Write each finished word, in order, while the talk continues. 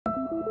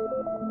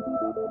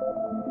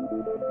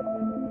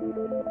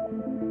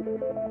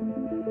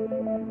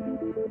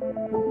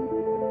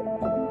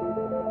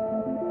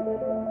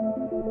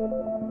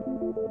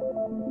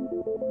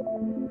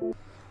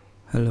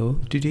Hello,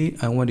 today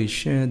I want to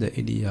share the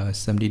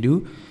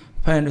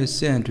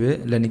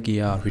ATR72-500 landing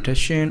gear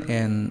retraction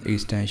and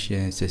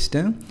extension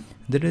system.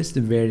 That is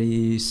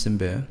very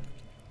simple.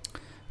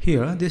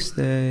 Here, this is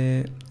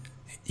the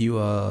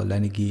your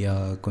landing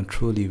gear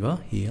control lever.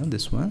 Here,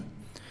 this one.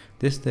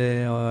 This is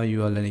the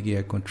your landing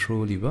gear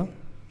control lever.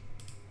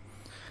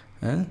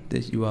 And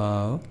this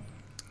your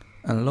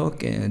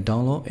unlock and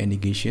download and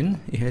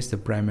negation. It has the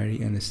primary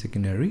and the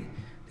secondary.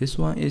 This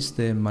one is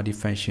the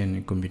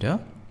multifunction computer.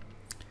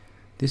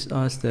 These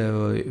are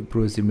the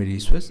proximity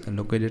switch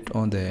located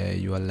on the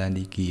your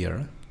landing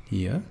gear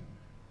here.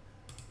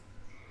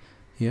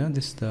 Here,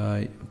 this is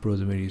the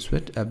proximity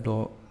switch.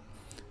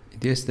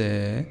 This is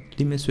the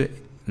limit switch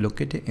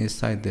located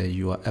inside the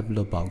your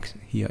upload box.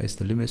 Here is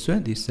the limit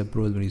switch. This is the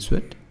proximity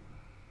switch.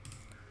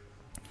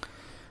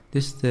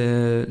 This is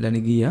the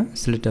landing gear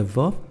selector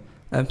valve,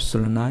 up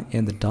solenoid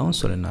and the down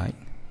solenoid.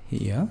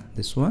 Here,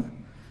 this one,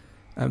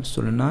 up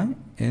solenoid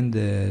and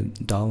the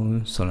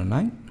down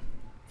solenoid.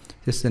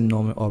 This is the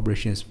normal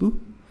operation spool.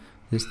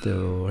 This is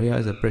the here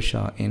is the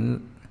pressure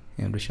in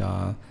and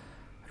pressure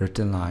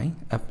return line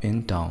up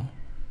and down.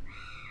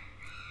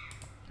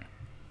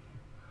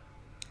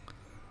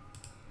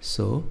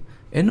 So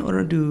in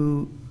order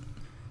to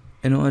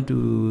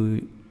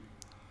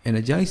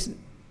energize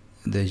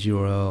the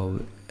your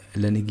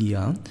landing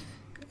gear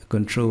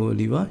control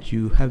lever,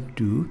 you have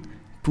to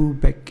pull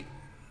back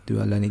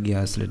the landing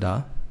gear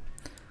slider.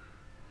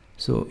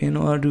 So in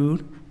order to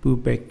pull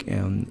back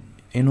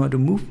in order to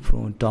move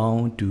from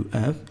down to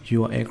up,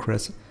 your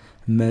aircraft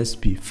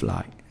must be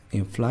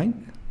in flight.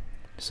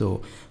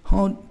 So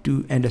how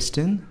to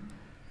understand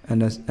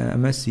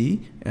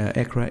MSC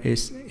aircraft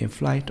is in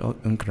flight or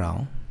on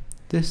ground?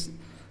 This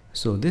is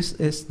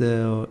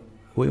the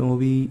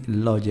WOV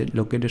logic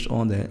located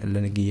on the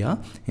landing gear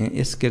and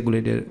is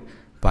calculated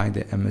by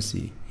the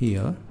MSC.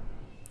 Here,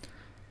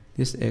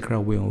 this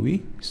aircraft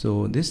WOV.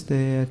 So this is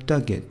the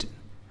target.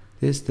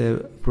 This is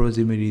the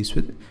proximity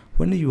switch.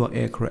 When your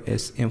aircraft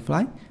is in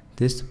flight,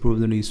 this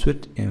proximity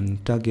switch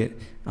and target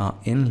are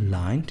in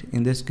line.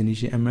 In this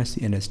condition,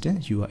 MSC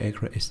understands your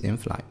aircraft is in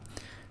flight.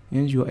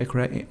 And your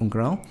aircraft on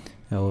ground,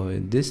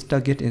 this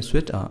target and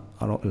switch are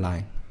out of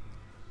line.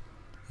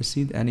 You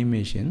see the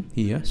animation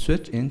here,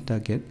 switch and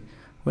target.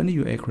 When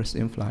your aircraft is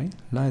in flight,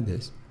 like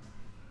this.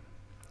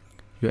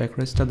 Your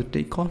aircraft start to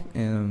take off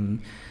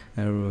and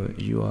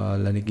your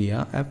landing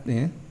gear up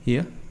there.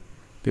 Here,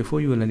 before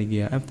your landing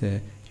gear up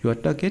there, your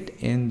target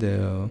and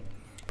the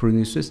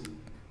producers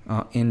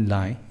are in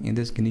line. In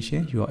this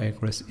condition, your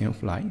aircraft is in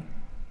flight.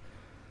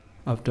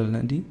 After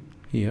landing,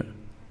 here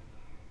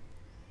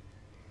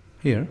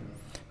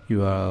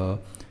your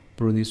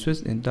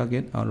producers and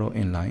target are all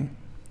in line.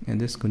 In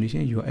this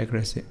condition, your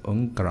aircraft is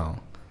on ground.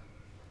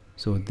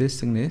 So this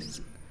signal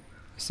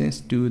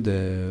sends to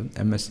the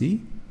MSC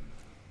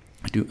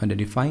to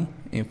identify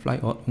in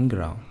flight or on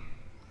ground,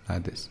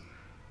 like this.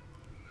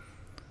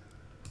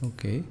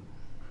 Okay.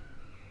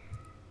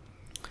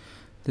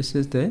 This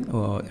is the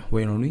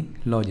only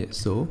logic.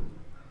 So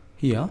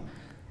here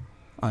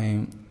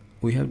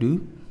we have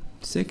to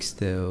fix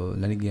the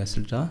landing gear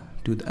filter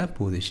to the up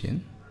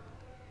position.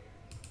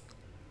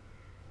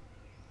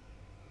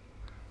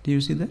 Do you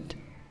see that?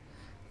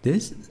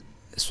 This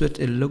switch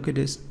is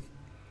located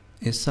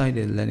inside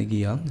the landing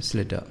gear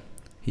slider.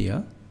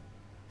 Here,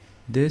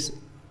 this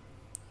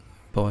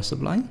power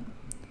supply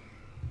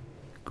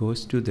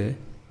goes to the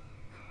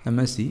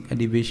MSC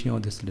elevation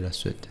of the slider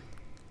switch.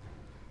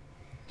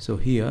 So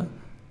here,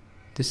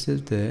 this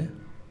is the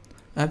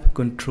app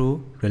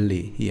control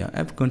relay. Here,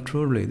 app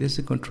control relay. This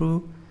is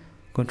control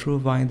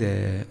by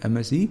the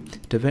MSC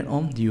depend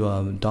on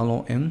your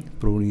download and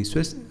proximity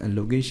switch and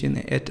location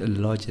at a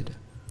logic.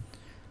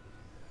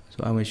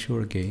 So I will show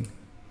again.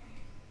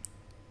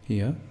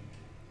 Here,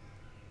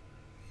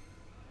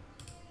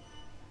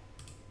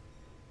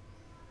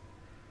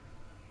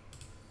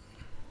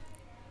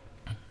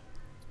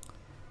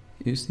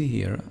 you see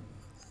here,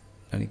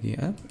 landing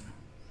app.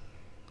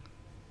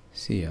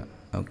 See here,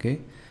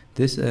 okay.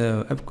 This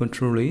app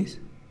control is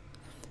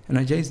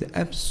energize the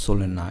app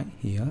solenoid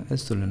here.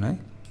 As solenoid,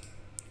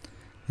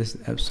 this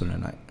app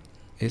solenoid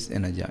is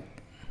energized.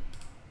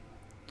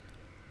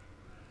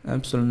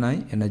 App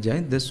solenoid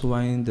energized. That's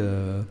why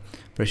the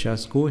pressure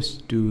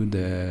goes to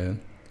the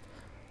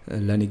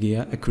landing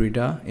gear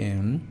actuator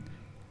and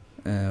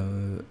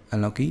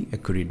unlocking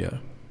actuator.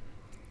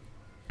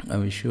 I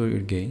will show you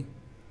again.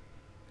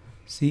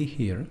 See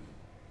here.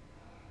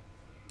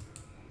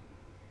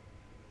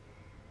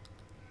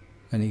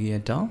 Landing gear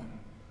down,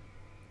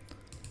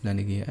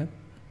 landing gear up.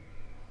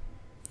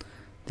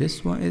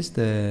 This one is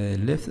the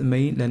left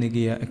main landing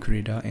gear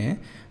actuator, and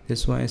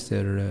this one is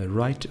the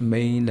right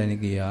main landing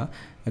gear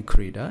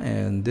actuator,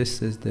 and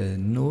this is the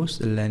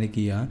nose landing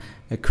gear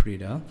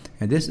actuator,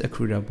 and this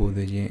actuator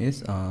position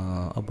is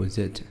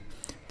opposite.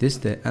 This is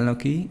the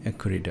unlocking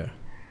actuator.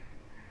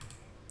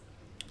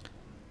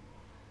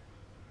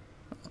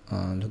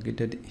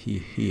 Located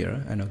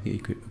here, unlocking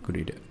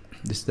actuator.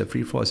 This is the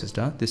free fall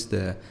system. This is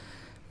the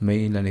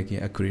main landing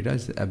gear actuator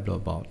is the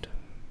upload board.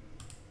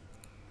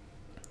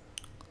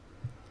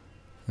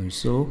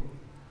 So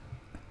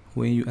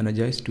when you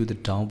energize to the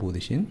down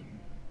position,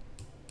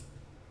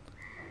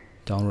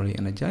 down really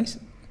energize,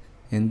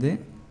 and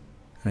then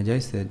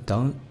energize the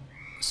down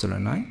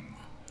solenoid,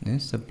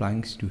 and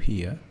supplying to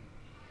here.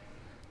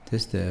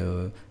 This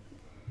the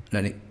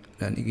landing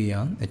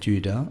gear,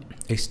 actuator,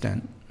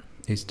 extend,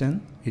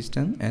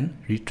 and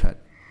retract.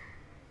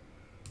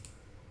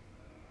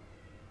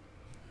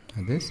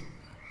 Like this.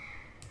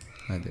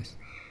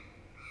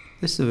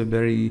 This is a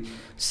very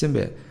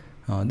simple.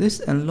 This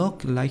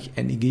unlock like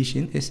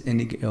negation is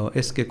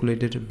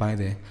calculated by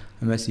the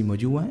MSc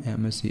module 1 and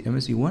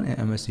MSc 1 and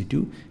MSc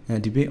 2,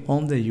 and depend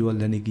on the your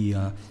landing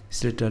gear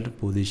started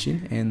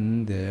position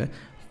and the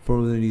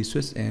probability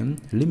switch and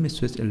limit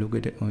switch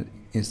located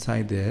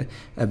inside the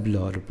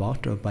upload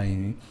part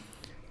by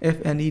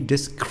if any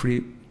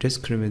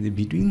discrepancy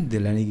between the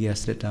landing gear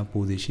started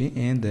position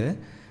and the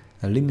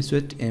limit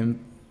switch and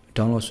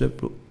download switch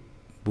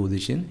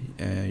position,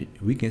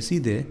 we can see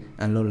the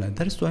unload line.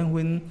 That's why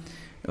when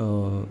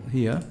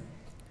here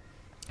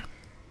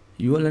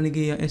your landing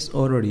gear is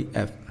already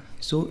F,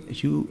 so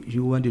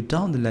you want to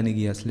down the landing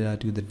gear slider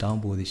to the down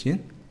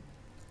position.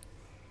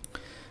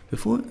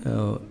 Before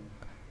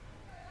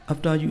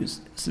after you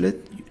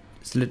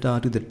slider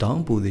to the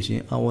down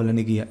position, our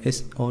landing gear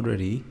is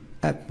already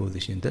F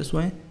position. That's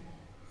why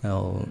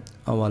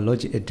our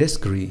logic is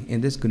discrete. In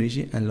this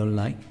condition, unload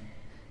line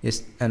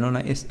is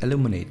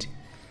eliminated.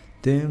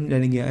 Then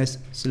landing gear is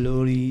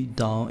slowly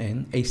down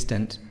and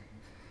extend.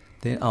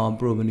 Then our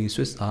probability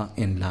switches are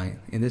in line.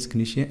 In this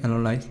condition,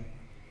 analyze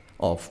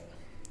off.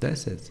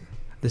 That's it.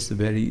 This is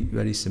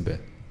very simple.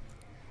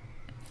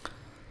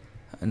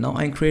 Now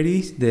I'm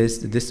ready.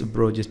 This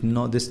approach is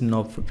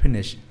not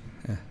finished.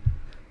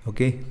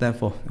 Okay, thanks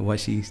for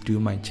watching to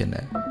my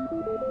channel.